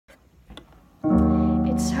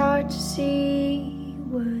start to see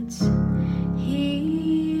what's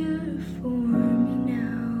here for me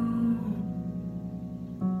now.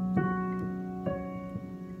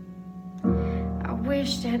 I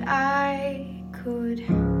wish that I could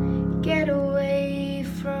get away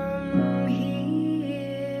from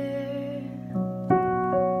here,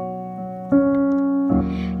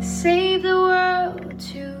 save the world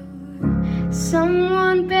to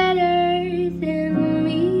someone better than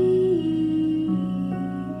me.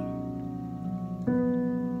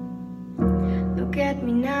 Look at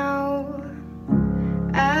me now,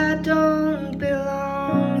 I don't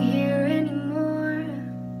belong here anymore.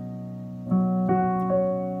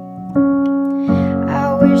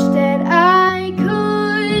 I wish that I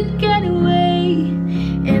could get away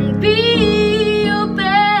and be a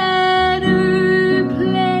better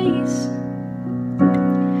place.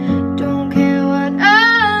 Don't care what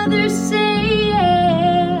others say,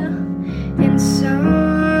 yeah. And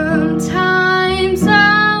sometimes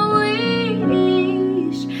I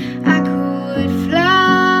wish I could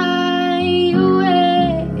fly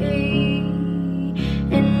away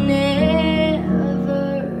and never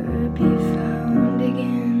be found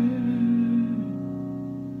again.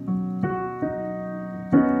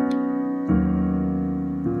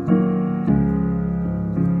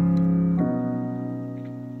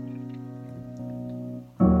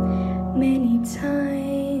 Many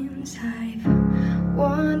times I've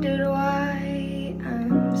wondered why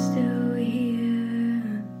I'm still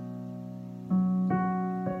here.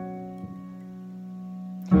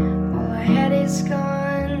 All I had is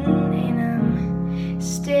gone and I'm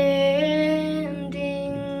standing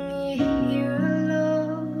here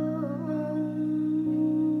alone.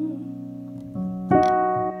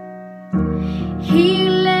 He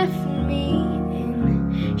left me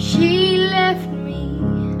and she left me.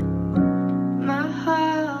 My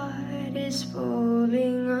heart is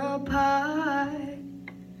falling apart.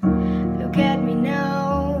 Look at me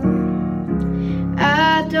now,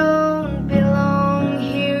 I don't belong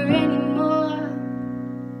here anymore.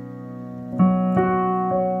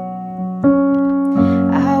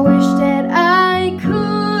 I wish that I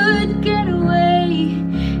could get away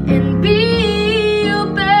and be a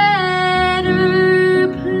better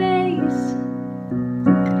place.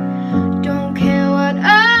 Don't care what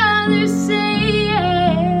others say.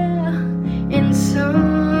 And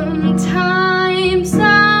sometimes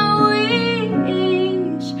I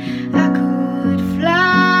wish I could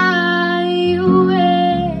fly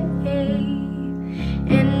away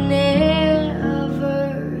and never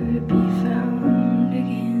be found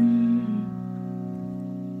again.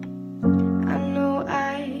 I know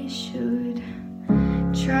I should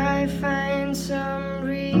try find some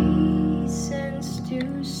reasons to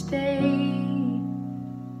stay,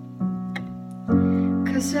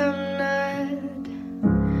 'cause I'm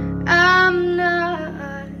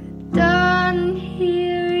not done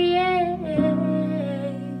here yet.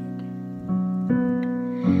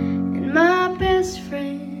 And my best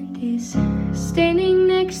friend is standing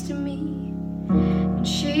next to me, and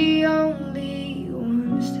she only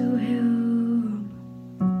wants to help,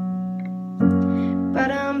 but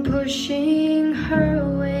I'm pushing her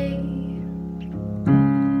away.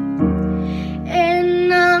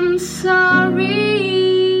 And I'm sorry,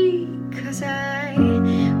 'cause I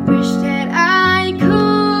wish that I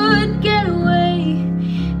could get away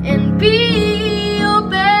and be a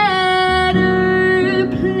better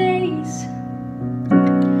place.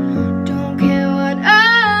 Don't care what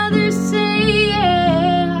others say,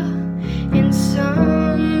 yeah. And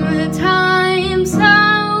sometimes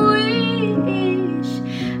I wish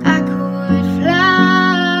I could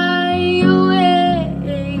fly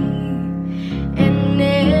away and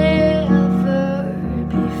never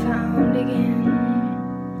be found again.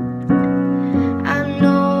 I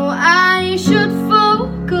know I should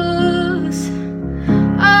focus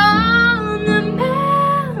on the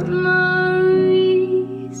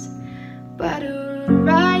memories, but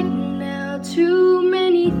right now too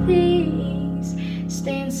many things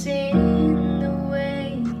stands in the way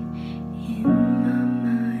in my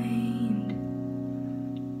mind.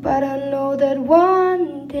 But I know that one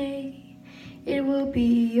day it will be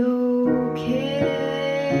okay.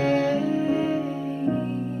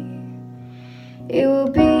 It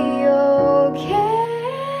will be